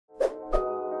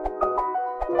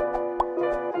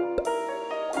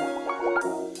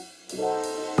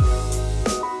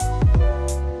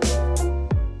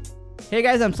Hey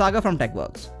guys, I'm Saga from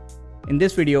TechWorks. In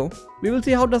this video, we will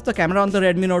see how does the camera on the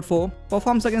Redmi Note 4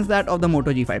 performs against that of the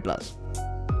Moto G5 Plus.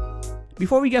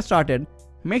 Before we get started,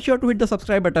 make sure to hit the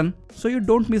subscribe button so you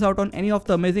don't miss out on any of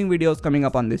the amazing videos coming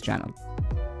up on this channel.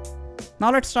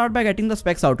 Now let's start by getting the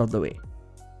specs out of the way.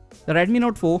 The Redmi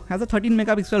Note 4 has a 13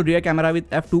 megapixel rear camera with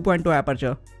f2.2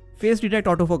 aperture, face detect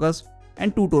autofocus,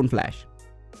 and two-tone flash.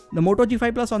 The Moto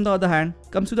G5 Plus on the other hand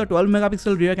comes with a 12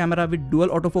 megapixel rear camera with dual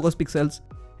autofocus pixels,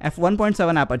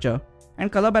 f1.7 aperture,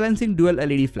 and color balancing dual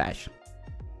LED flash.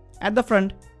 At the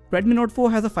front, Redmi Note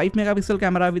 4 has a 5 megapixel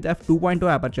camera with f2.2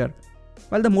 aperture,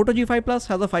 while the Moto G5 Plus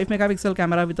has a 5 megapixel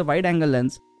camera with a wide angle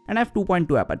lens and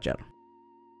f2.2 aperture.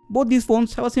 Both these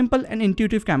phones have a simple and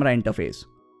intuitive camera interface.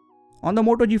 On the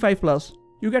Moto G5 Plus,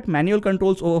 you get manual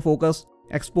controls over focus,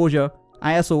 exposure,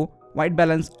 ISO, white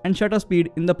balance, and shutter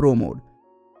speed in the Pro mode,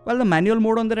 while the manual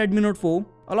mode on the Redmi Note 4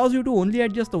 allows you to only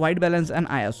adjust the white balance and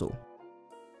ISO.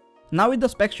 Now with the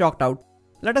specs chalked out,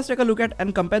 let us take a look at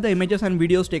and compare the images and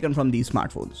videos taken from these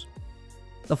smartphones.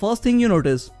 The first thing you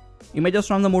notice, images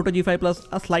from the Moto G5 Plus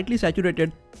are slightly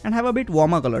saturated and have a bit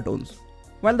warmer color tones,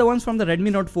 while the ones from the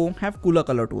Redmi Note 4 have cooler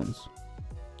color tones.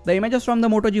 The images from the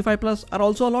Moto G5 Plus are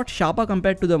also a lot sharper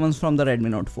compared to the ones from the Redmi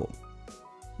Note 4.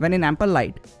 When in ample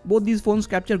light, both these phones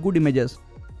capture good images,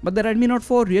 but the Redmi Note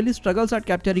 4 really struggles at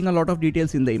capturing a lot of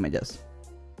details in the images.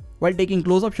 While taking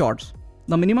close-up shots,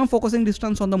 the minimum focusing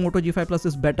distance on the Moto G5 Plus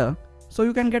is better, so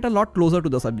you can get a lot closer to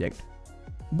the subject.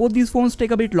 Both these phones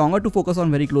take a bit longer to focus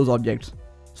on very close objects,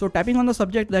 so tapping on the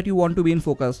subject that you want to be in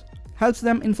focus helps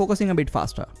them in focusing a bit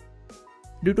faster.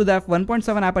 Due to the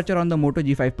f1.7 aperture on the Moto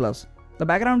G5 Plus, the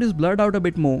background is blurred out a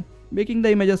bit more, making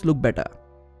the images look better.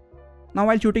 Now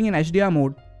while shooting in HDR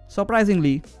mode,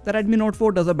 surprisingly, the Redmi Note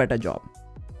 4 does a better job.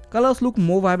 Colors look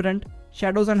more vibrant,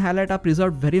 shadows and highlight are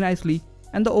preserved very nicely,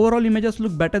 and the overall images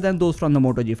look better than those from the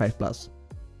Moto G5 Plus.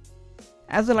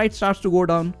 As the light starts to go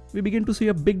down, we begin to see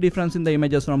a big difference in the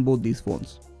images from both these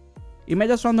phones.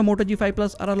 Images from the Moto G5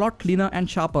 Plus are a lot cleaner and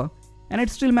sharper, and it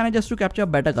still manages to capture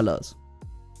better colors.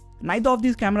 Neither of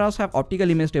these cameras have optical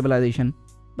image stabilization,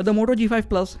 but the Moto G5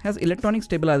 Plus has electronic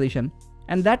stabilization,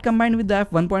 and that combined with the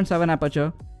f1.7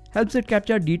 aperture helps it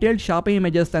capture detailed sharper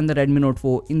images than the Redmi Note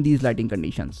 4 in these lighting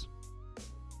conditions.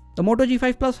 The Moto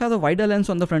G5 Plus has a wider lens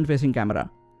on the front-facing camera,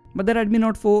 but the Redmi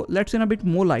Note 4 lets in a bit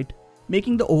more light,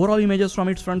 making the overall images from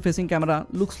its front-facing camera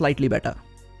look slightly better.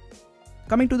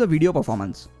 Coming to the video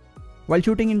performance. While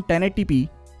shooting in 1080p,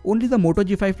 only the Moto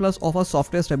G5 Plus offers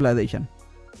software stabilization.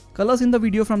 Colors in the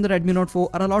video from the Redmi Note 4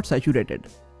 are a lot saturated.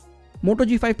 Moto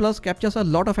G5 Plus captures a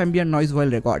lot of ambient noise while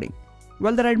recording,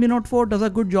 while the Redmi Note 4 does a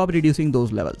good job reducing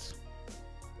those levels.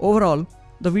 Overall,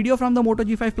 the video from the Moto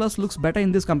G5 Plus looks better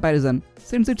in this comparison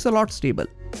since it's a lot stable.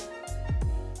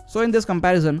 So in this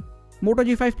comparison, Moto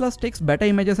G5 Plus takes better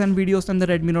images and videos than the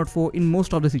Redmi Note 4 in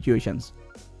most of the situations.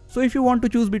 So if you want to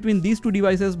choose between these two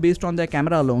devices based on their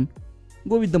camera alone,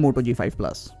 go with the Moto G5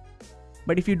 Plus.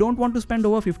 But if you don't want to spend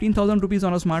over 15,000 rupees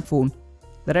on a smartphone,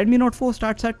 the Redmi Note 4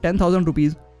 starts at 10,000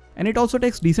 rupees and it also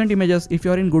takes decent images if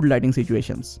you are in good lighting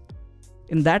situations.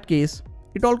 In that case,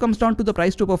 it all comes down to the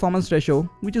price to performance ratio,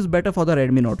 which is better for the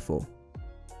Redmi Note 4.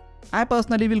 I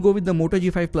personally will go with the Moto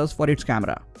G5 Plus for its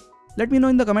camera. Let me know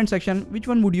in the comment section which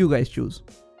one would you guys choose.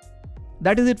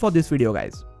 That is it for this video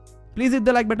guys. Please hit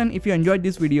the like button if you enjoyed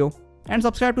this video and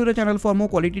subscribe to the channel for more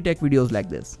quality tech videos like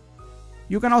this.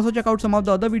 You can also check out some of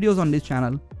the other videos on this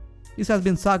channel. This has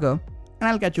been Saga and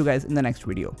I'll catch you guys in the next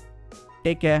video.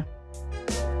 Take care.